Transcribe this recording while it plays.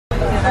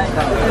Yes,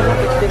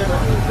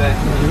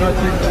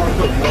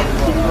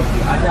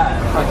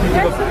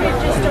 so we've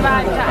just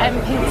arrived at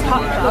Pinks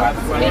Hotdogs.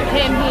 We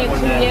came here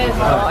 2 years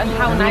ago, and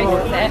how nice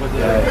is it?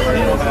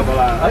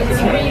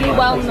 It's really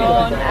well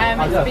known.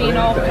 It's been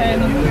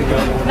open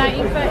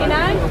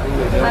 1939,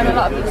 and a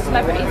lot of the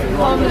celebrities have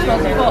come. There's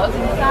lots of photos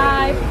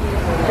inside,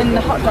 and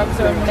the hot dogs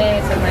are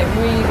amazing, like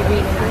really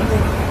nice.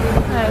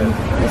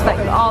 There's like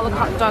all the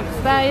hot dogs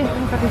there.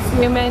 If I can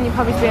zoom in, you'll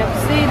probably be able to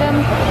see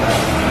them.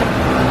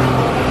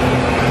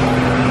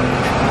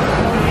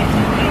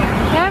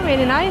 Yeah,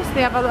 really nice.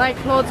 They have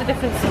like loads of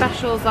different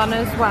specials on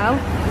as well,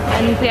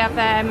 and they have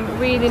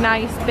really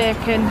nice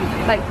bacon,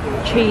 like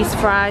cheese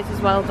fries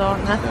as well,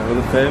 don't they? Yeah, well,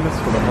 they're famous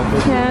for the hot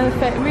dogs. Yeah,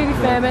 they're really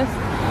famous.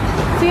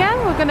 So yeah,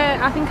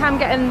 I think I'm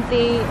getting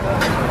the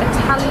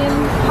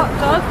Italian hot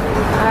dog.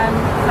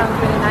 Sounds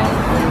really nice.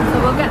 So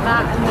we'll get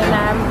that, and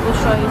then we'll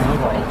show you some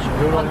footage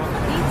on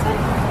eating.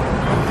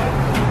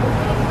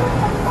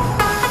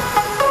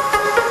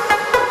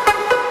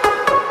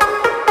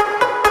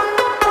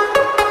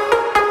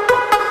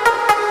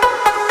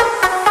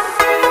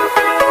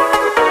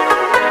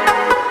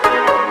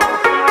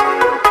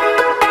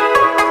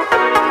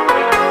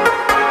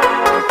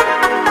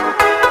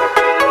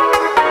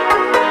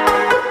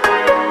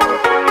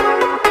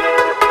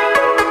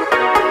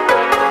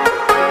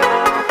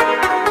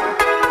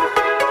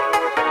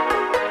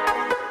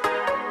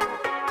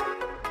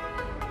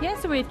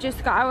 We've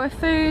just got our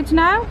food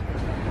now.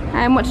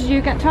 What did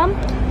you get, Tom?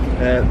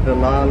 The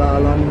La La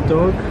Land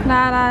dog.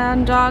 La La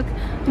Land dog.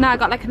 No, I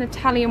got like an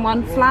Italian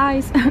one,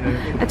 flies.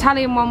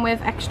 Italian one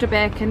with extra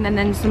bacon, and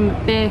then some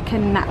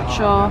bacon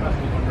nacho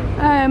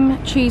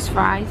cheese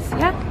fries,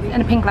 yeah,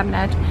 and a pink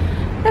lemonade.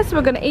 Yeah, so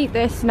we're gonna eat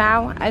this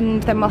now,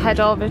 and then we'll head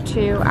over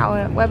to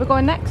where we're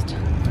going next.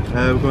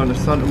 We're going to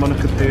Santa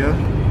Monica Pier.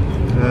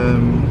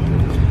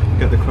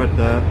 Get the cred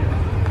there.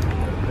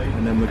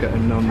 And then we're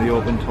getting on the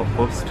open top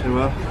bus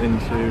tour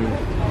into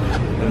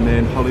the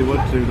main Hollywood,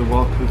 do the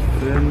walk of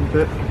fame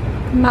bit.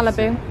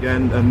 Malibu. Yeah,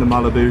 and the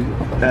Malibu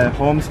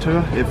homes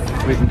tour, if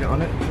we can get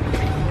on it.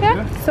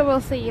 Yeah, so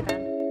we'll see you then.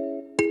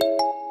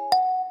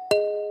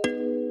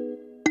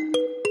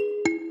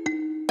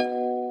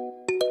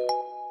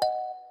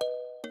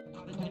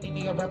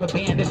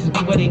 This is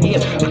what it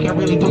is. I can't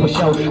really do a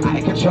show. I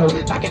ain't control.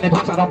 Back in the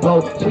box, I don't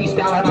blow.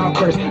 Freestyle it on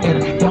first.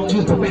 And don't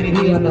use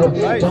profanity, I know.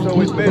 Right, so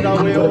we've made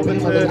our way over to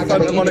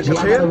Santa Monica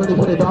Pier. Doing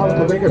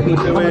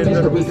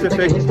the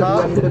Pacific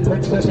Star.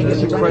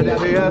 There's a credit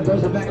here.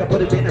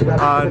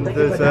 And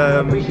there's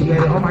a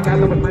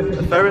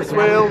Ferris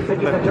wheel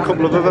and a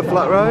couple of other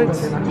flat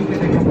rides. Do you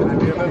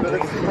remember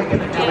this?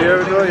 2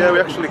 years ago? Yeah, we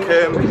actually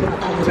came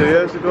 2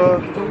 years ago.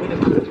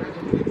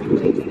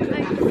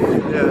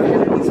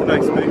 Yeah, it's a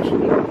nice beach.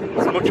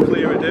 It's a much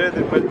clearer day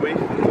than when we came,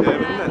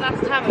 isn't it?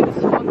 Last time it was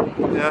fun.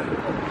 Yeah.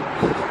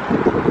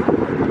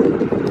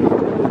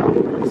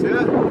 So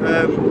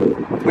yeah,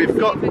 we've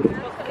got...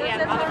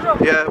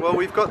 Yeah, well,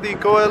 we've got the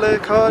Go LA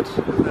card,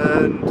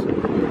 and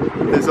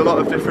there's a lot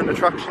of different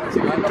attractions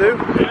you can do.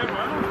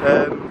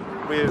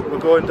 We're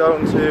going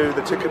down to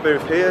the ticket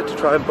booth here to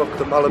try and book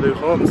the Malibu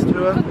Homes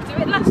tour. We do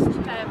it last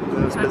time.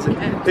 Busy.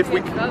 If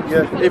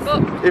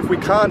we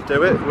can't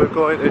do it, we're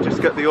going to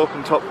just get the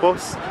open top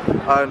bus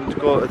and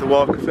go to the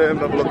Walk of Fame and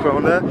have a look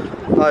around there.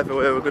 Either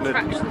way, we're going to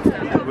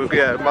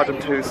yeah, Madame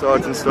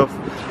Tussauds and stuff.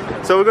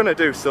 So we're going to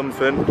do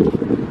something,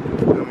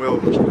 and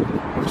we'll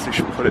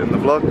obviously put it in the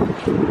vlog.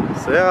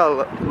 So yeah,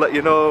 I'll let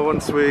you know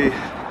once we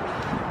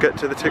get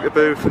to the ticket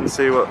booth and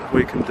see what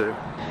we can do.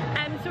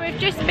 So we've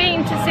just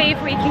been to see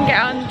if we can get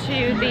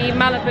onto the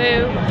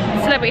Malibu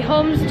Celebrity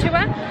Homes tour,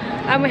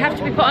 and we have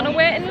to be put on a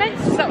waiting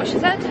list. Is that what she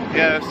said?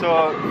 Yeah,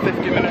 so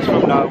 50 minutes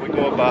from now we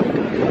go back,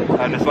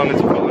 and as long as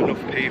we've got enough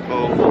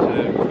people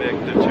to make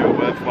the tour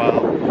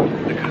worthwhile,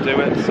 they can do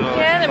it. So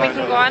yeah, then we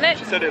can go on it.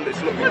 She said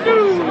it's looking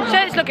promising. She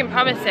said it's looking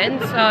promising,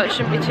 so it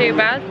shouldn't be too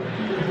bad.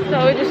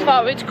 So we just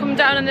thought we'd come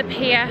down on the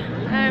pier,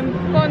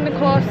 go on the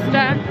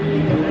coaster,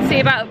 see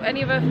about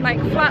any other like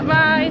flat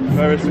rides.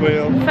 Ferris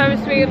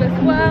wheel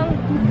as well.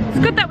 It's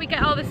good that we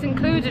get all this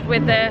included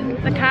with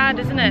the card,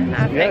 isn't it?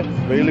 I think.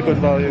 Yeah, really good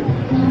value.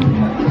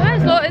 Yeah,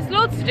 there's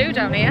loads to do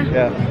down here.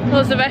 Yeah.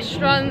 Loads of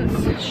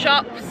restaurants,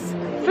 shops,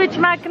 fridge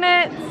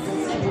magnets.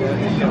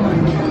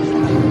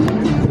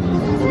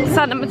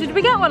 Did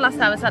we get one last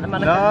time at Santa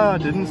Monica? No, I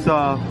didn't, so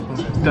I'll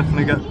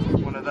definitely get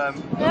one of them.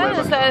 Yeah,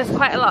 there's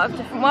quite a lot of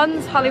different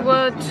ones.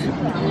 Hollywood,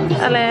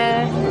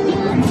 LA.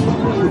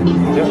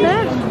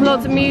 Yeah,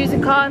 loads of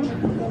music on.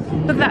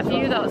 Look at that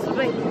view, that was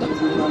lovely.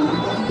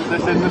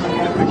 This is just a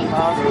big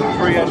card,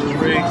 free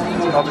entry,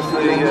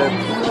 obviously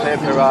pay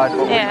per ride,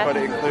 but we've got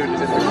it included in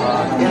the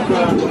card.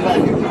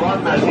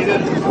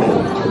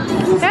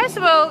 Yeah, so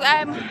we'll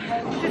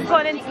just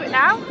going into it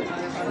now.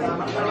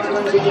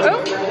 Oh.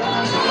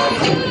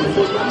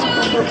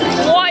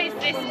 What is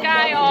this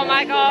guy? Oh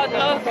my god,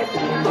 look.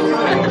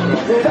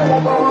 Is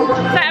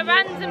that a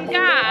random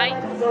guy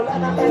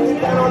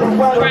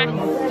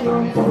dressed?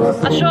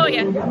 I'll show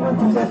you.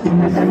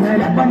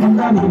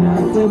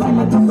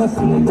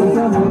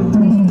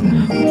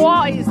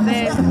 What is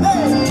this?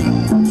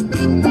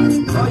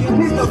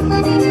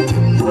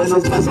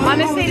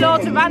 Honestly,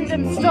 loads of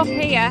random stuff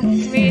here,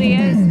 it really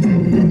is.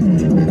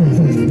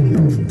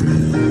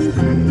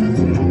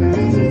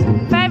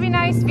 Very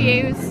nice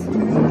views.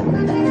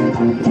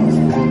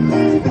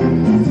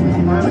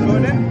 Are we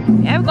going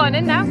in? Yeah, we're going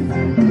in now.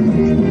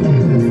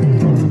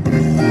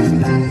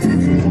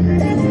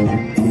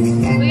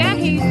 So yeah,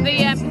 here's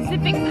the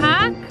Pacific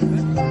Park.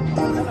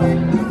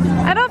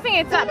 I don't think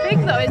it's that big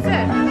though, is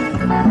it?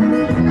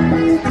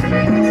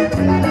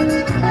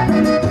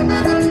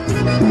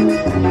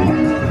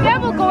 Yeah,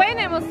 we'll go in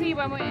and we'll see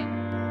when we're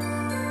in.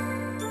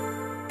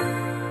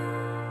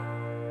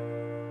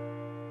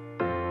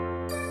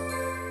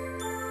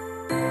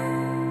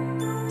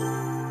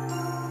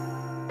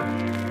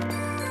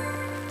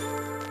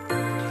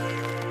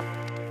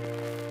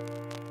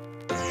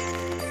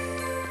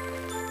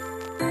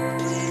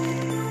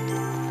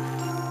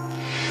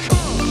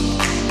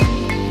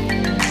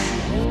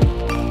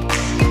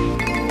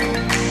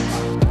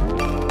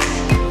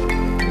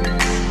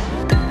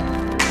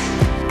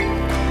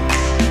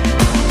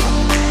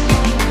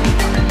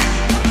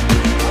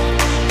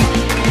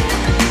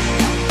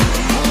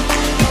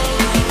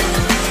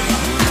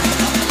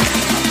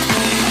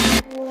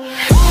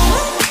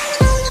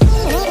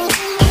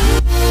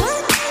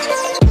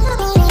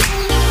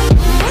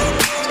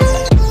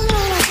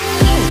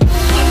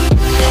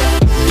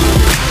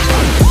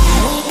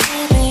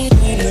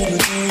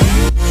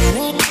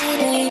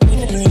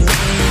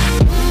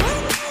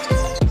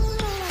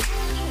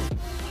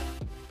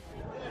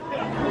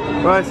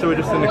 Right, so we're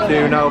just in the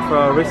queue now for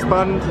our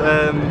wristband.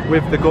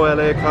 With the Go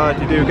LA card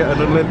you do get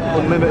an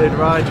unlimited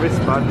ride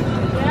wristband.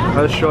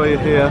 I'll show you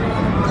here.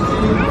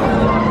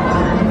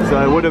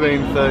 So it would have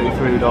been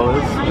 $33.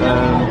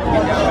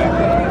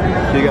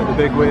 You get the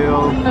big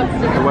wheel,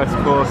 the West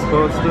Coast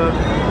coaster,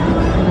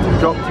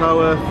 drop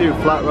tower, a few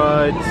flat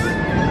rides.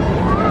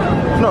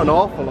 It's not an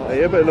awful lot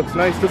here, but it looks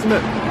nice, doesn't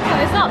it?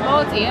 Yeah, it's not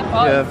loads here,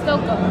 but yeah. It's still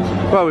good.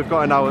 Well, we've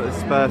got an hour to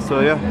spare, so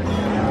yeah.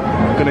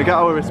 We're going to get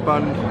our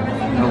wristband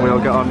and we'll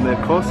get on the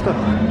coaster.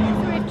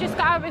 We've just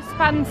got our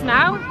wristbands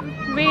now.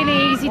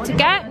 Really easy to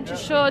get.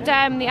 Just showed the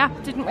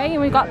app, didn't we? And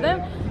we got them.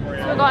 So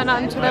we're going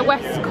on to the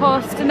West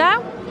Coaster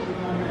now.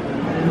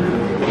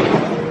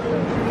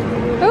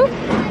 Oh,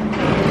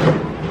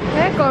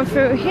 okay, going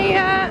through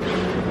here.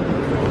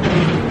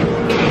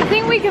 I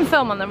think we can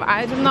film on the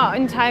ride. I'm not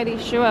entirely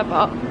sure,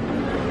 but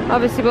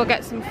obviously we'll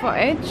get some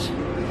footage.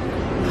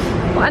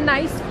 What a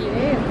nice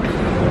view.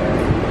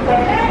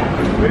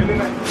 Really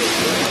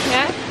nice.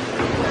 Yeah.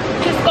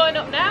 Just going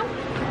up now.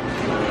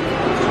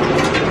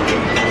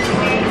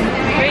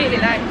 Really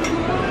nice.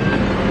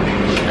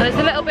 And there's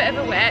a little bit of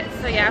a wait,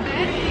 so yeah.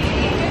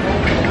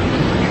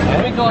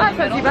 That's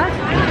not too bad.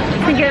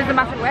 I think there's a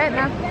massive wait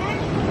now.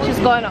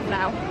 Just going up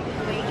now.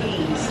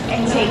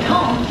 And take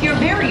home your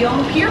very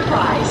own Pier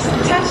prize.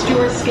 Test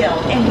your skill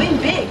and win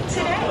big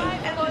today.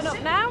 Right, going up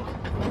now.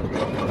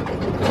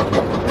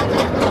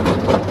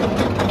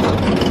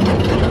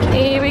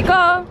 Here we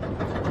go.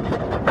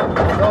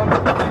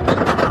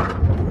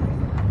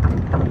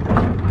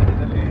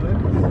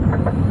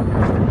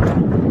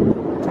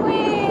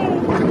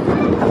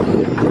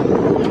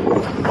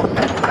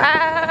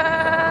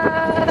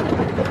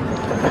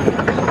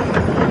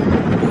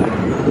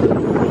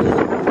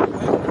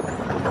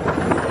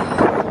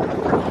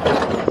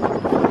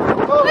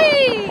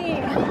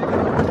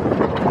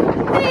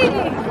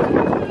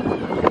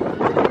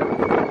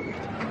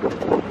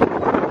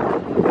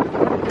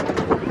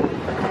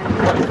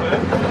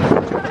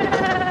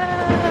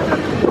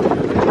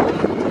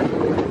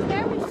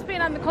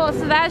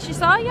 So there, as you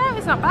saw, yeah,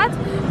 it's not bad.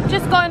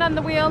 Just going on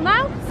the wheel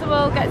now, so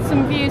we'll get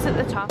some views at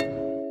the top.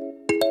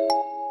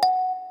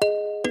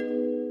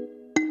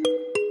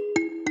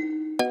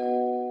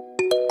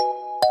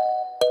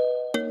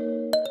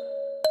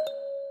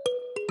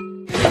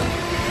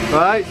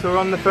 Right, so we're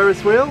on the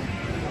Ferris wheel.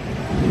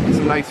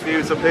 Some nice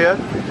views up here.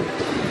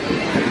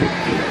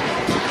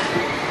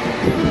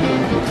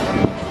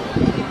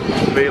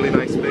 Really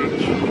nice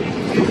beach.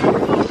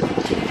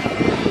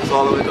 It's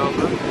all the way down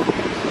there.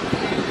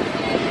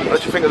 What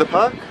do you think of the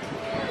park?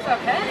 It's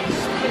okay.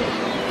 It's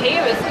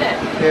here, isn't it?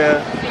 Yeah.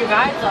 A few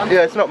rides on.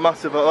 Yeah, it's not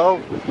massive at all. I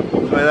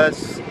mean,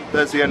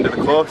 there's the end of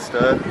the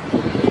coaster.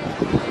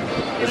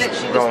 You literally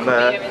just around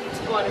there. here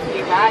and go on a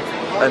few rides.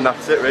 And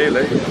that's it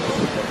really.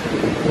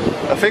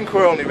 I think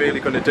we're only really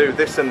going to do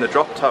this in the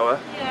drop tower.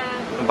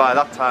 Yeah. And by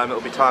that time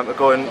it'll be time to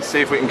go and see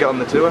if we can get on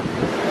the tour.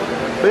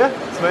 But yeah,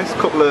 it's nice. A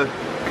couple of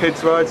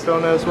kids rides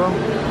down there as well.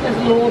 There's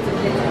loads of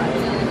kids rides.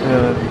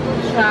 Yeah.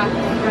 Shark.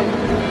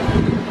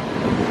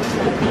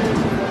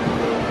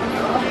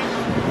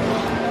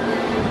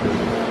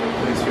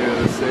 Nice view of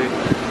the sea.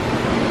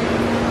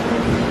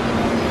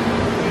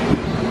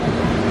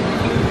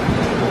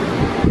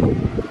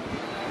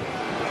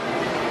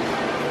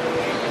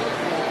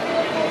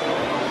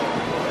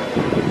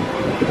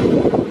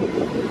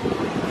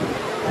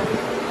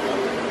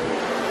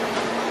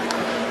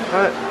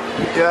 Right,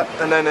 yeah,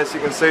 and then as you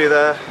can see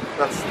there,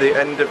 that's the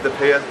end of the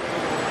pier.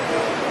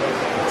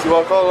 So you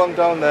walk all along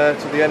down there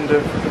to the end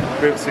of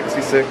Route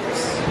 66.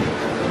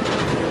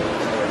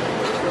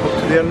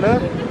 the end there.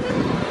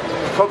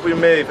 Probably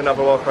may even have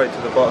a walk right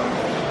to the bottom.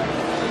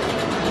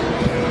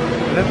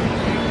 Yeah.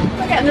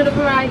 We're getting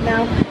another ride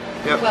now.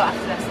 Yep. Well,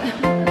 after this.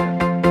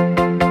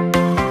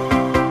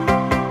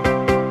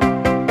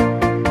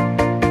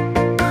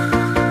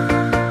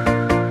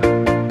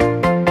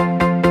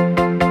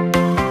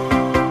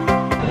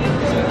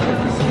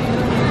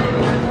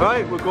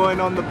 Right, we're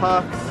going on the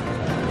park's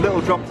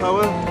little drop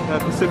tower,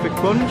 Pacific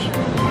Plunge.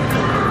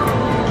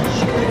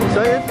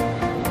 Excited?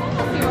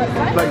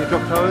 Like your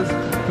drop towers.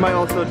 Might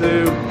also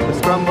do the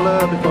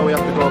scrambler before we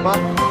have to go back.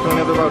 We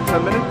only have about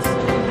 10 minutes.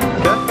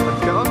 Okay, let's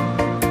get on.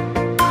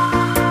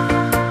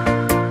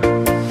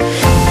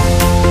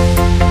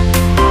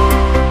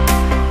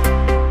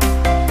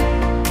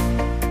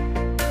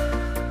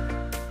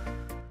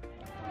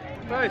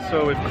 Right,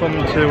 so we've come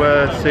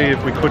to see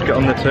if we could get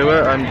on the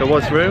tour, and there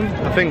was room.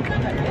 I think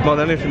more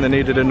than anything they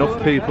needed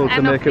enough people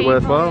to make it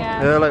worthwhile.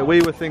 Yeah, like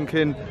we were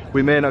thinking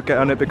we may not get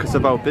on it because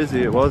of how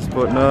busy it was,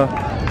 but no,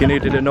 you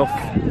needed enough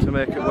to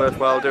make it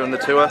worthwhile doing the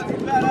tour.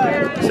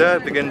 So yeah,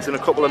 it begins in a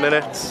couple of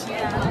minutes.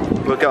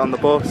 We'll get on the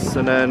bus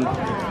and then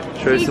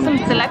show you some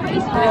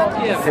celebrities.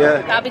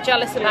 Yeah. I'll be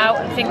jealous about.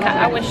 I think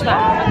I wish that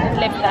I could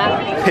live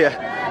there.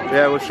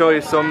 Yeah, we'll show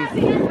you some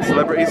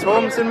celebrities'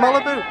 homes in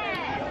Malibu.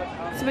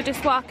 So we're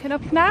just walking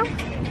up now,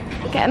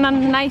 getting on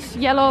a nice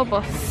yellow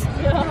bus.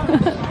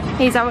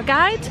 He's our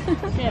guide.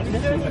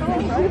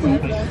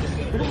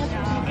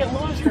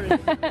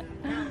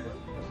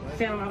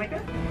 Santa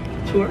Monica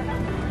tour.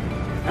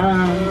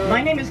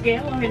 My name is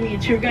Gail. I'm going to be a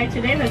tour guide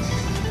today. I'm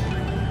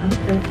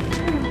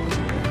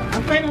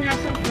planning to have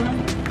some fun.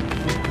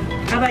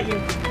 How about you?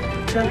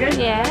 Sound good?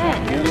 Yeah.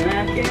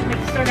 Okay,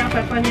 let's start off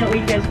by finding out where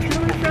you guys are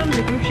coming from.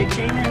 The group should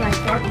came in and I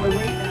start my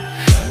way down.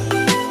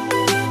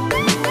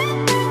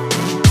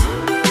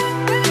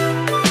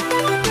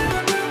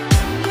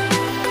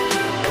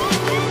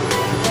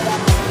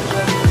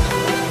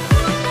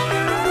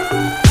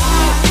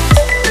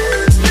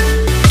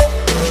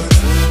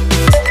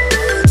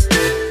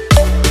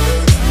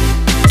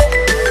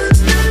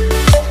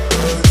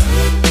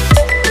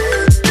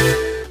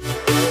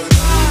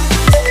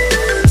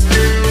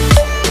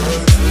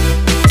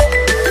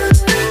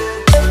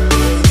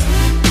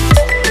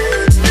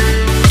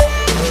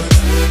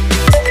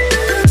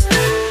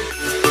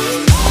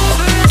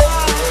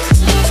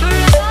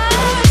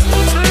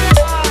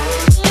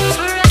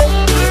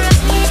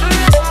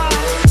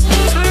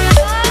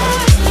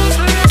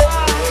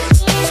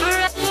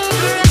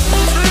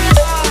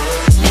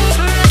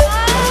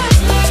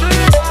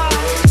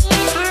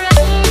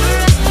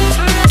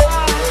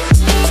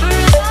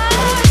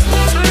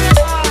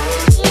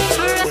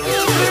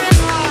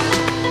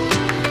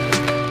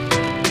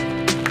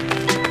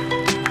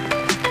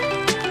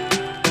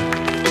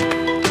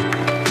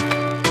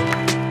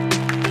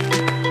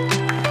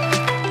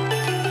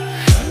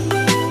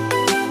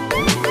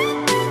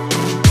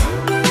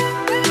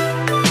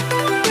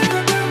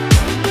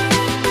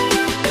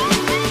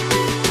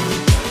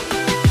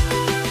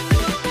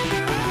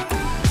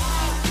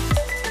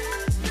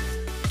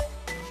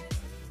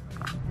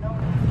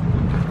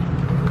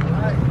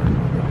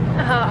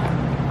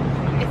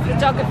 It's the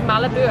dog of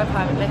Malibu,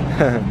 apparently.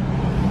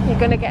 You're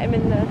gonna get him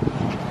in the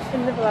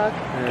vlog.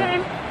 Yeah. Get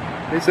him.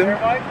 He's in.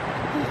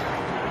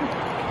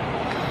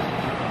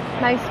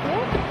 Nice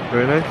view.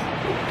 Very nice.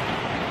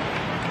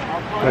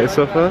 Nice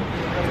so far.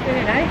 It's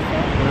really nice.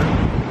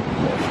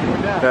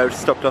 Yeah, we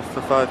stopped off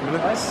for 5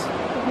 minutes. You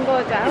can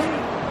go down.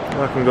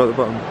 I can go at the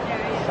bottom.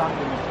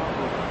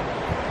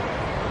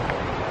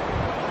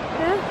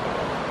 Yeah.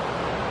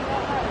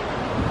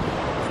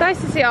 It's nice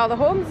to see all the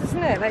homes,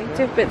 isn't it? Like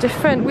a bit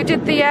different. We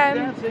did the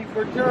dancing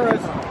for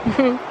tourists.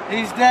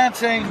 He's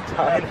dancing.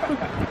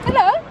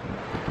 Hello.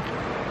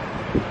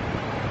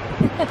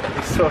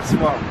 He's so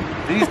smart.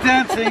 He's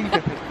dancing.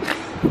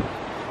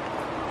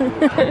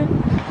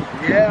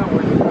 Yeah,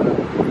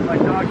 my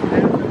dog's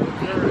dancing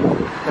for tourists.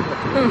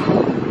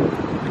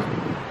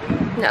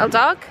 Little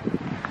dog.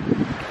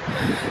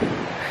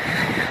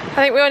 I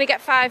think we only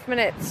get 5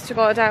 minutes to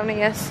go down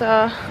here,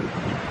 so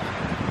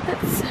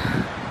let's.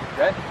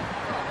 Okay.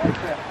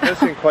 I've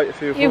seen quite a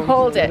few. You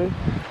hold it.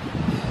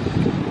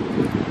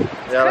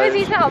 Yeah,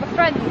 Crazy, isn't it? All the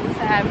friends.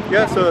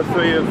 Yeah, so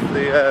 3 of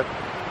the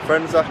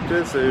Friends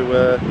actors who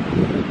were,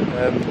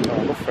 I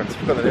love Friends,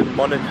 I've got the name,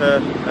 Monica,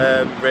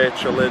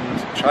 Rachel and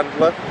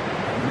Chandler,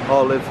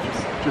 all live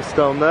just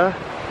down there,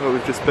 where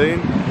we've just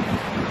been.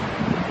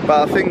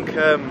 But I think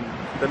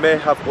they may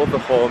have other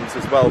homes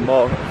as well,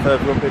 more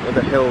further up into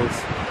the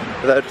hills,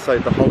 but they're just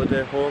like the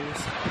holiday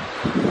homes.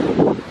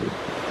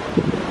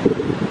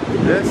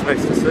 Yeah, it's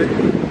nice to see.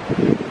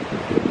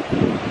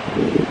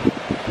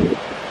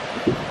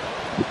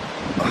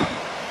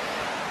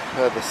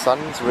 The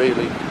sand's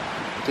really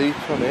deep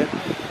on here.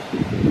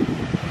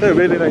 Yeah,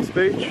 really nice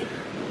beach.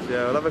 So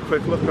yeah, we'll have a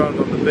quick look around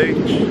on the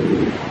beach,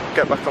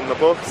 get back on the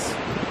bus,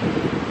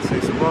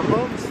 see some more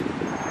homes.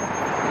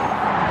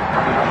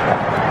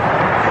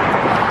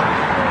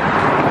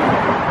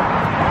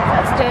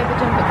 That's David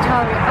and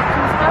Victoria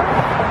Beckhams house.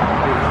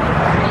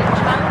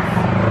 Beach house.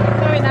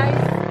 Very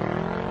nice.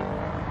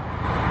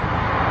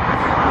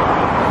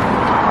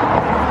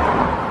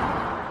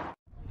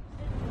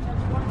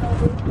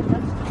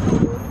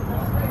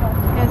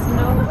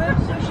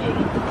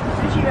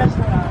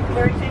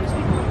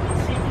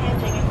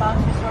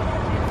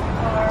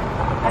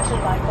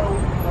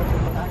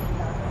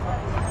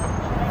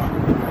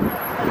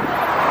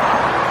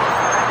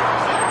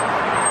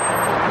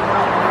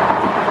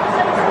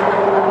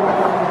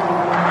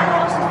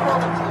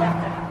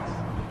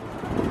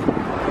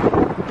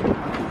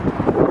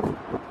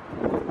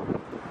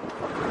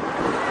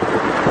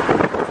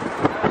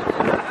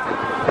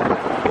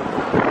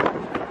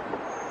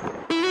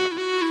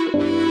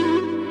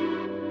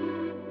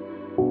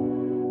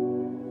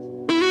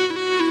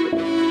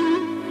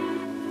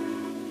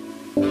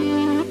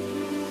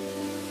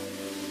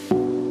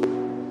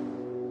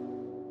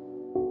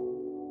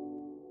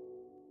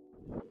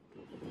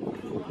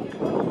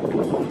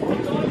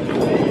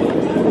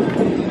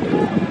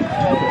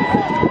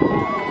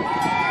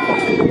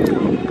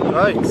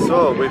 Right,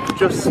 so we've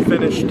just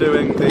finished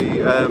doing the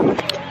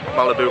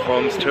Malibu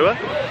Homes tour.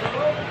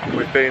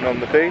 We've been on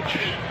the beach,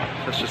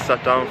 let's just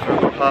sat down for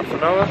about half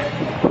an hour,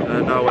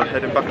 and now we're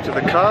heading back to the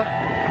car.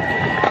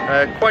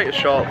 Quite a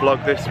short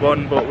vlog this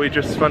one, but we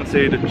just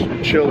fancied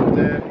a chilled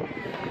day.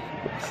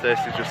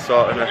 Stacey's just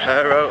sorting her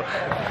hair out.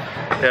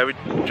 Yeah, we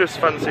just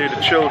fancied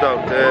a chilled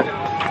out day,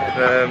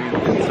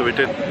 so we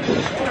did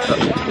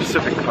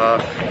Pacific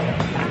Park,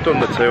 done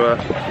the tour.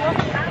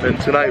 And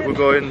tonight we're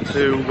going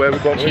to, where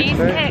we're going to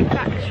Cheesecake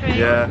Factory.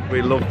 Yeah,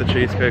 we love the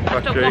Cheesecake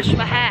Factory. Don't wash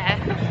my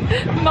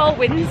hair. More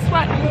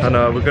windswept. I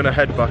know, we're going to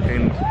head back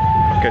in,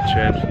 get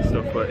changed and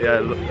stuff, but yeah,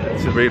 look,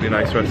 it's a really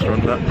nice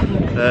restaurant that.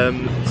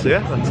 So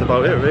yeah, that's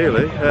about it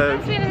really.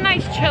 It's been a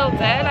nice chill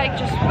day, like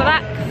just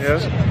relaxed. Yeah.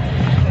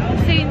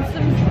 Seen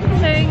some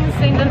things,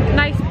 seen a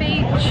nice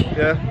beach.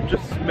 Yeah,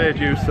 just made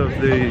use of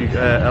the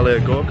LA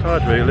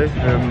go-kart really,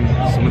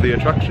 some of the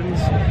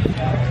attractions.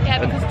 Yeah,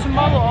 because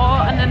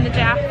tomorrow and then the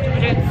day after we're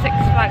doing Six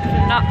Flags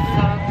and Nuts,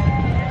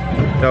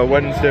 so... No,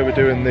 Wednesday we're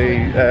doing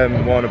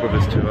the Warner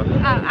Brothers tour.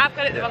 I've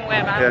got it the wrong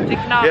way around.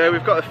 Yeah, yeah,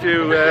 we've got a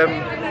few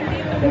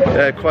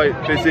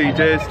quite busy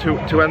days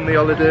to end the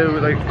holiday.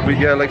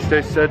 Like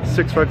Stacey said,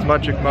 Six Flags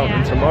Magic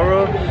Mountain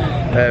tomorrow.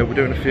 We're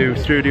doing a few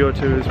studio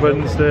tours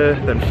Wednesday,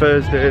 then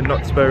Thursday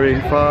Knott's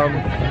Berry Farm.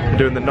 We're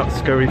doing the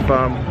Knott's Berry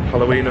Farm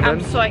Halloween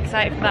event. I'm so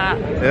excited for that.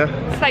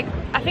 Yeah. It's like,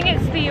 I think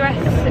it's the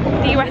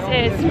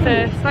USA's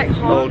first like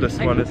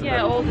oldest one, isn't it?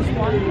 Yeah, oldest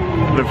one.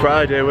 And on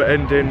Friday we're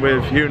ending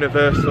with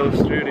Universal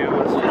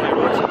Studios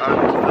Hollywood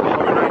and the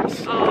Horror Nights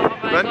event.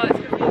 God,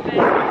 it's gonna be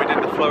And we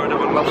did the Florida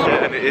one last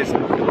year and it is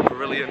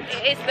brilliant.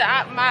 It is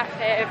my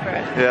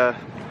favourite. Yeah.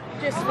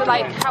 Just for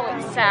like how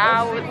it's set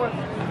out,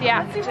 the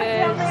actors, the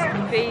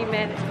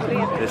theming, it's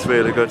brilliant. It's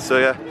really good, so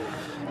yeah.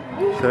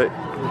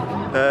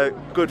 So,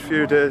 good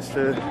few days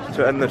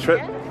to end the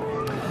trip.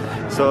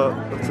 So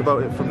that's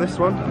about it from this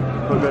one.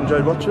 Hope you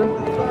enjoyed watching.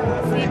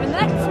 See you in the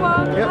next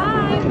one. Yep.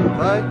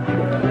 Bye.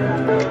 Bye.